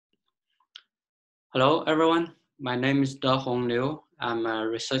Hello, everyone. My name is Dehong Liu. I'm a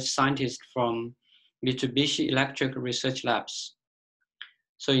research scientist from Mitsubishi Electric Research Labs.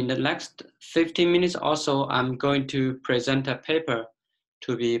 So in the next 15 minutes or so, I'm going to present a paper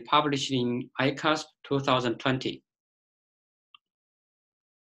to be published in ICASSP 2020.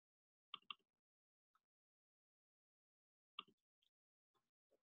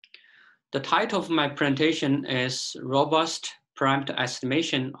 The title of my presentation is Robust Parameter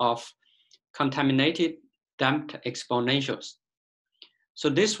Estimation of Contaminated Damped Exponentials. So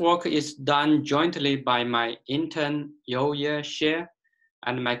this work is done jointly by my intern Youye Xie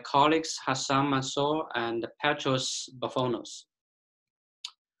and my colleagues Hassan, Mansour, and Petros, Boufounos.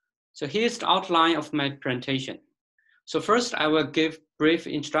 So here's the outline of my presentation. So first, I will give brief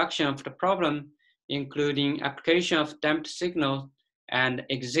introduction of the problem, including application of damped signal and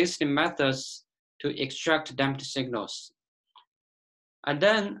existing methods to extract damped signals. And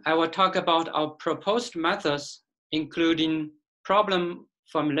then I will talk about our proposed methods, including problem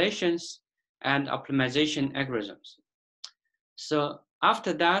formulations and optimization algorithms. So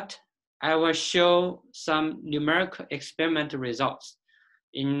after that, I will show some numerical experimental results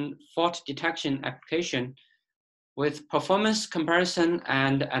in fault detection application with performance comparison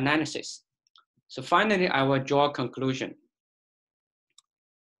and analysis. So finally, I will draw a conclusion.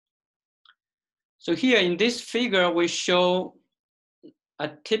 So here in this figure, we show a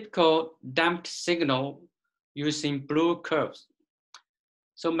typical damped signal using blue curves.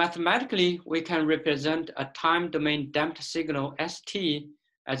 So mathematically, we can represent a time domain damped signal ST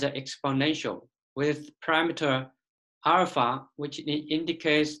as an exponential with parameter alpha, which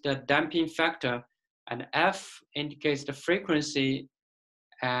indicates the damping factor, and F indicates the frequency,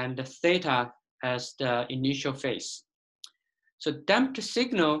 and theta as the initial phase. So damped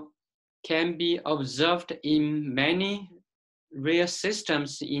signal can be observed in many real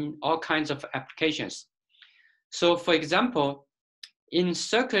systems in all kinds of applications. So for example, in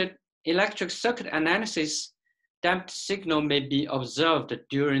electric circuit analysis, damped signal may be observed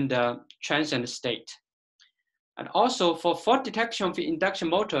during the transient state. And also for fault detection of the induction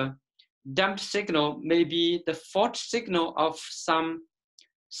motor, damped signal may be the fault signal of some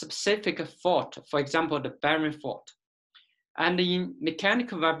specific fault, for example, the bearing fault. And in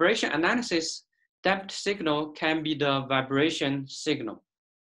mechanical vibration analysis, damped signal can be the vibration signal.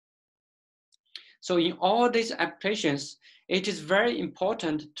 So in all these applications, it is very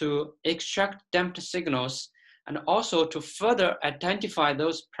important to extract damped signals and also to further identify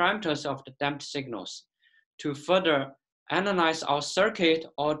those parameters of the damped signals to further analyze our circuit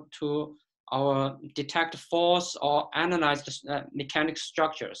or to detect faults or analyze the mechanical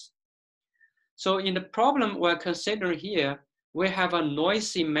structures. So in the problem we're considering here, we have a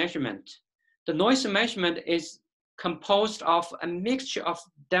noisy measurement. The noise measurement is composed of a mixture of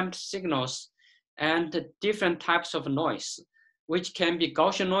damped signals and different types of noise, which can be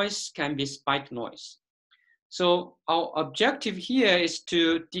Gaussian noise, can be spike noise. So our objective here is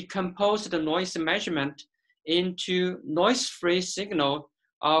to decompose the noise measurement into noise-free signal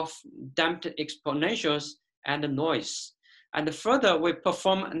of damped exponentials and noise. And further, we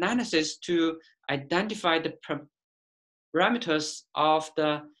perform analysis to identify the parameters of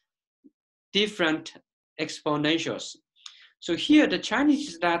the different exponentials. So here, the challenge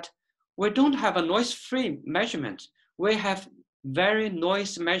is that we don't have a noise-free measurement. We have very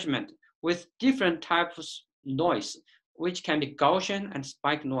noise measurement with different types of noise, which can be Gaussian and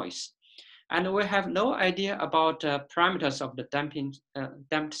spike noise. And we have no idea about parameters of the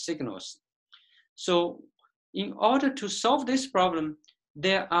damped signals. So in order to solve this problem,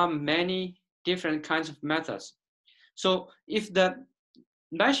 there are many different kinds of methods. So if the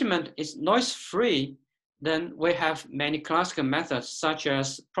measurement is noise-free, then we have many classical methods such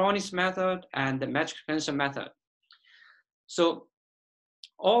as Proaches method and the metric tensor method. So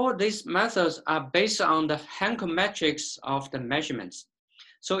all these methods are based on the Hankel matrix of the measurements.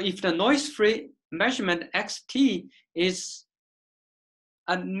 So if the noise-free measurement XT is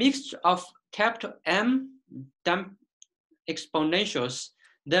a mixture of capital M damped exponentials,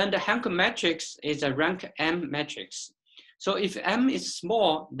 then the Hankel matrix is a rank M matrix. So if M is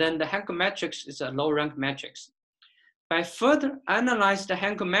small, then the Hankel matrix is a low rank matrix. By further analyze the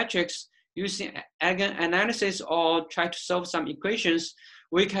Hankel matrix using eigenanalysis or try to solve some equations,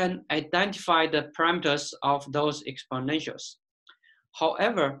 we can identify the parameters of those exponentials.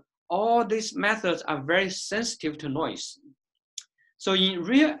 However, all these methods are very sensitive to noise. So in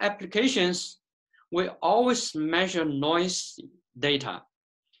real applications, we always measure noise data.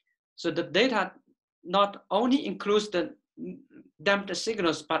 So the data not only includes the damped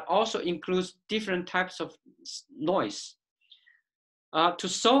signals, but also includes different types of noise. To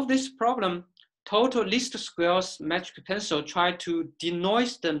solve this problem, total least squares metric pencil try to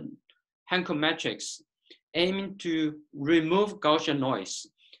denoise the Hankel matrix, aiming to remove Gaussian noise,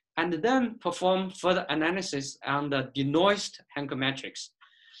 and then perform further analysis on the denoised Hankel matrix.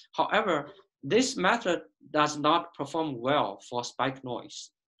 However, this method does not perform well for spike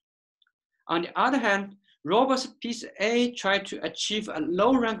noise. On the other hand, robust PCA try to achieve a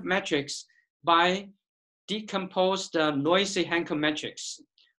low rank matrix by decompose the noisy Hankel matrix.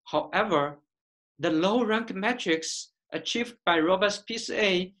 However, the low rank matrix achieved by robust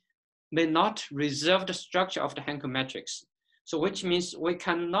PCA may not reserve the structure of the Hankel matrix. So which means we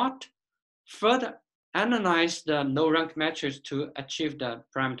cannot further analyze the low rank matrix to achieve the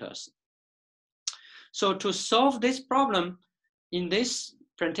parameters. So to solve this problem, in this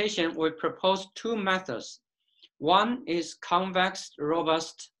presentation, we propose two methods. One is convex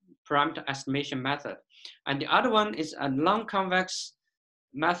robust parameter estimation method, and the other one is a non-convex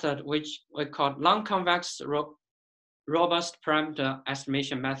method, which we call non-convex robust parameter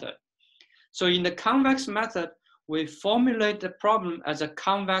estimation method. So in the convex method, we formulate the problem as a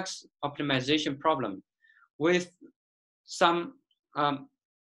convex optimization problem with some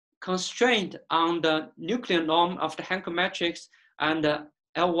constraint on the nuclear norm of the Hankel matrix and the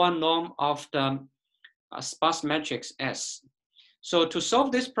L1 norm of the sparse matrix S. So to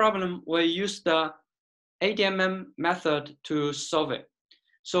solve this problem, we use the ADMM method to solve it.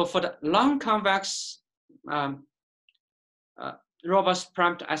 So for the non-convex robust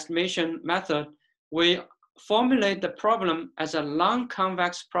parameter estimation method, we formulate the problem as a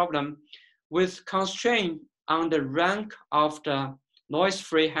non-convex problem with constraint on the rank of the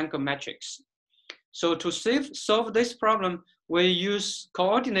noise-free Hankel matrix. So to solve this problem, we use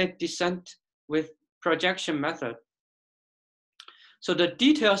coordinate descent with projection method. So the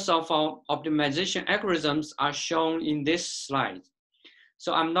details of our optimization algorithms are shown in this slide.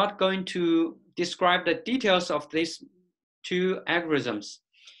 So I'm not going to describe the details of these two algorithms.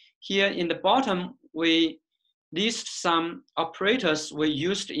 Here in the bottom, we list some operators we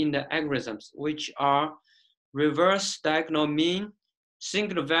used in the algorithms, which are reverse diagonal mean,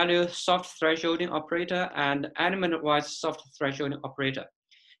 single value soft thresholding operator, and element-wise soft thresholding operator.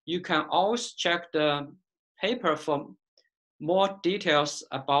 You can always check the paper for more details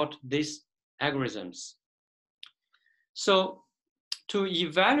about these algorithms. So to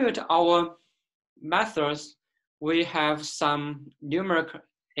evaluate our methods, we have some numerical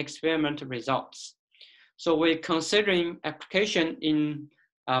experiment results. So we're considering application in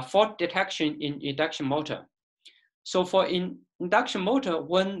fault detection in induction motor. So for induction motor,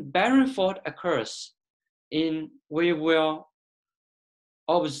 when bearing fault occurs, we will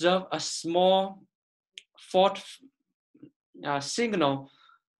observe a small fault signal,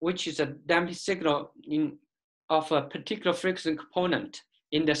 which is a damping signal of a particular frequency component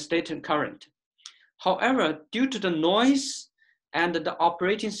in the stated current. However, due to the noise and the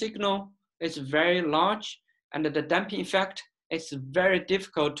operating signal is very large and the damping effect, it's very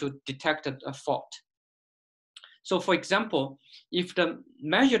difficult to detect a fault. So for example, if the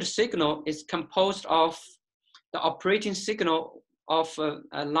measured signal is composed of the operating signal of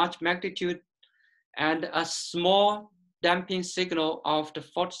a large magnitude and a small damping signal of the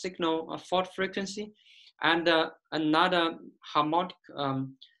fault signal, a fault frequency, and another harmonic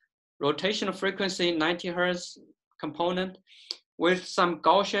rotational frequency, 90 Hertz component with some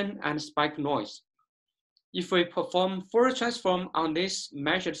Gaussian and spike noise. If we perform Fourier transform on this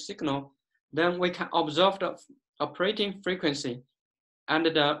measured signal, then we can observe the operating frequency and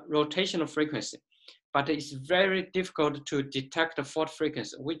the rotational frequency. But it's very difficult to detect the fault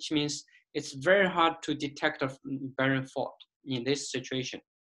frequency, which means it's very hard to detect a bearing fault in this situation.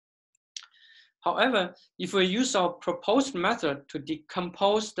 However, if we use our proposed method to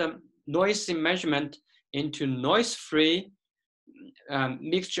decompose the noisy measurement into noise-free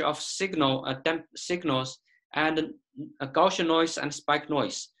mixture of signals and a Gaussian noise and spike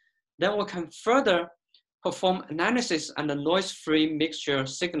noise, then we can further perform analysis on the noise-free mixture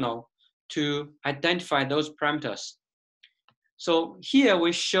signal to identify those parameters. So here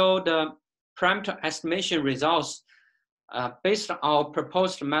we show the parameter estimation results based on our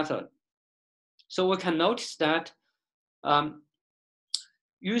proposed method. So we can notice that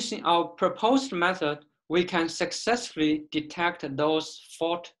using our proposed method, we can successfully detect those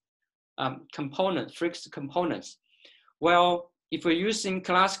fault components, frequency components. Well, if we're using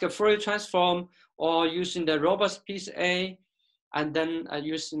classical Fourier transform or using the robust PCA, and then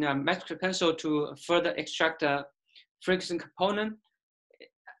using a metric pencil to further extract a frequency component,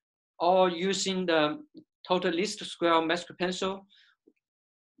 or using the total least square metric pencil,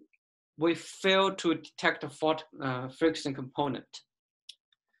 we fail to detect the fault frequency component.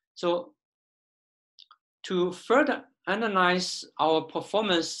 So To further analyze our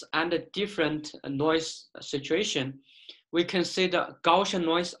performance under different noise situation, we consider Gaussian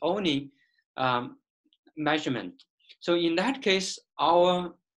noise only measurement. So in that case,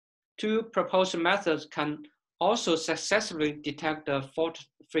 our two proposed methods can also successfully detect the fault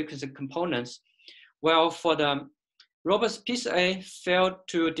frequency components, while for the robust PCA failed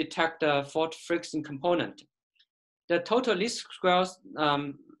to detect the fault frequency component. The total least squares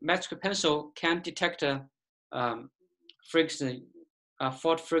metric pencil can detect a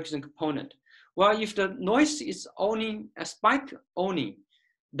fault frequency component. Well, if the noise is only a spike only,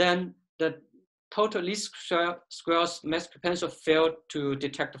 then the total least squares metric pencil failed to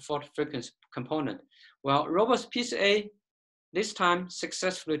detect the fault frequency component. Well, robust PCA this time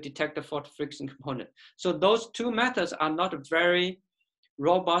successfully detect the fault frequency component. So those two methods are not very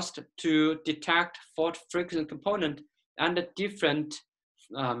robust to detect fault frequency component under different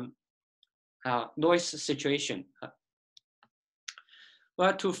noise situation.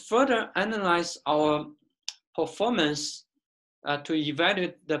 Well, to further analyze our performance, to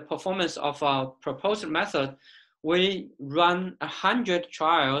evaluate the performance of our proposed method, we run 100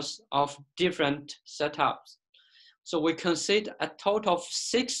 trials of different setups. So we consider a total of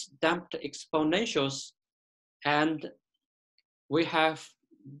 6 damped exponentials, and we have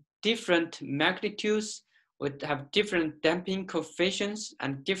different magnitudes, we have different damping coefficients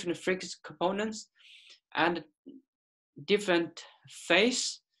and different frequency components and different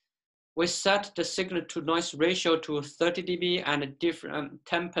phase. We set the signal to noise ratio to 30 dB and a different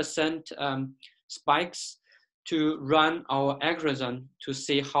 10% spikes to run our algorithm to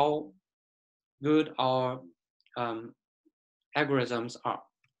see how good our algorithms are.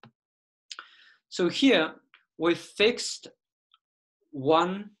 So here we fixed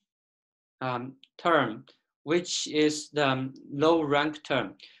one term, which is the low rank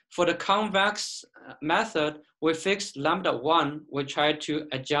term. For the convex method, we fixed lambda1, we try to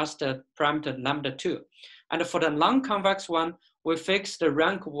adjust the parameter lambda2. And for the non-convex one, we fixed the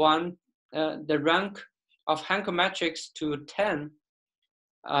rank one, the rank of Hankel matrix to 10,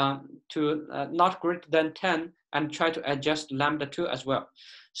 not greater than 10, and try to adjust lambda2 as well.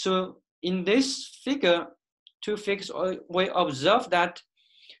 So in this figure, two figures, we observe that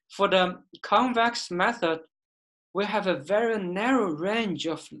for the convex method, we have a very narrow range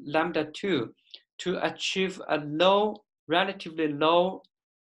of lambda2 to achieve a low, relatively low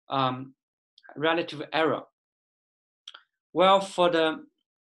relative error. Well, for the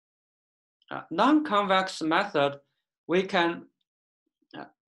non-convex method, we can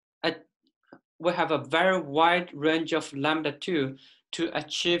we have a very wide range of lambda2 to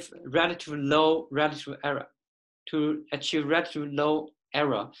achieve relatively low relative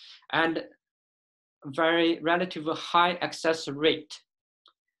error, and very relatively high access rate.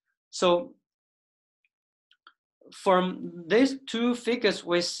 So from these two figures,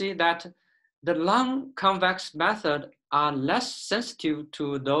 we see that the non-convex method are less sensitive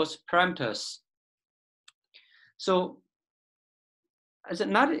to those parameters. So as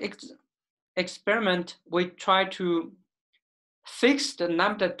another experiment, we try to fix the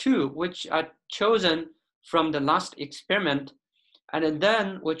lambda2, which are chosen from the last experiment, and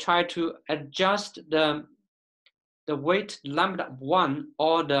then we try to adjust the weight lambda1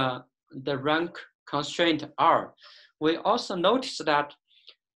 or the rank constraint R. We also notice that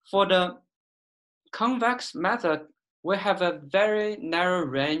for the convex method, we have a very narrow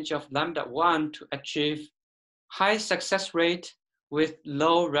range of lambda1 to achieve high success rate with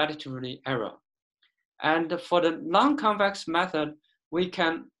low relative error. And for the non-convex method, we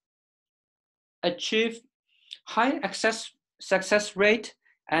can achieve high success rate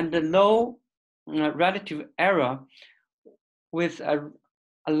and low relative error with a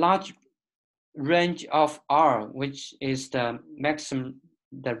large range of R, which is the maximum,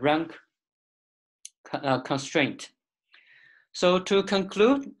 the rank constraint. So to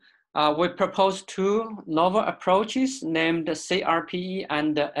conclude, we propose two novel approaches named CRPE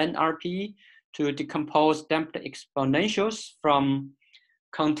and NRPE to decompose damped exponentials from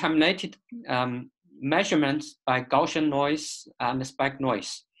contaminated measurements by Gaussian noise and spike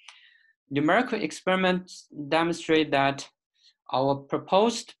noise. Numerical experiments demonstrate that our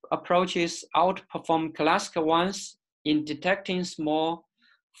proposed approaches outperform classical ones in detecting small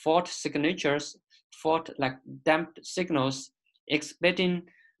fault signatures, fault-like damped signals, exhibiting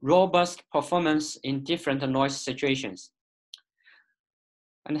robust performance in different noise situations.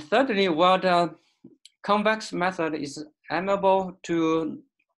 And thirdly, while the convex method is amenable to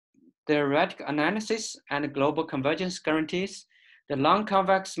theoretical analysis and global convergence guarantees, the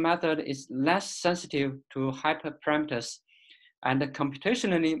non-convex method is less sensitive to hyperparameters and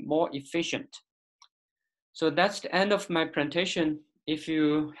computationally more efficient. So that's the end of my presentation. If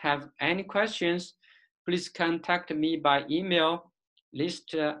you have any questions, please contact me by email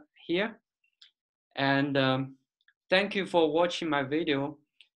list here. And thank you for watching my video.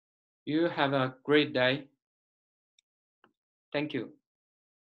 You have a great day. Thank you.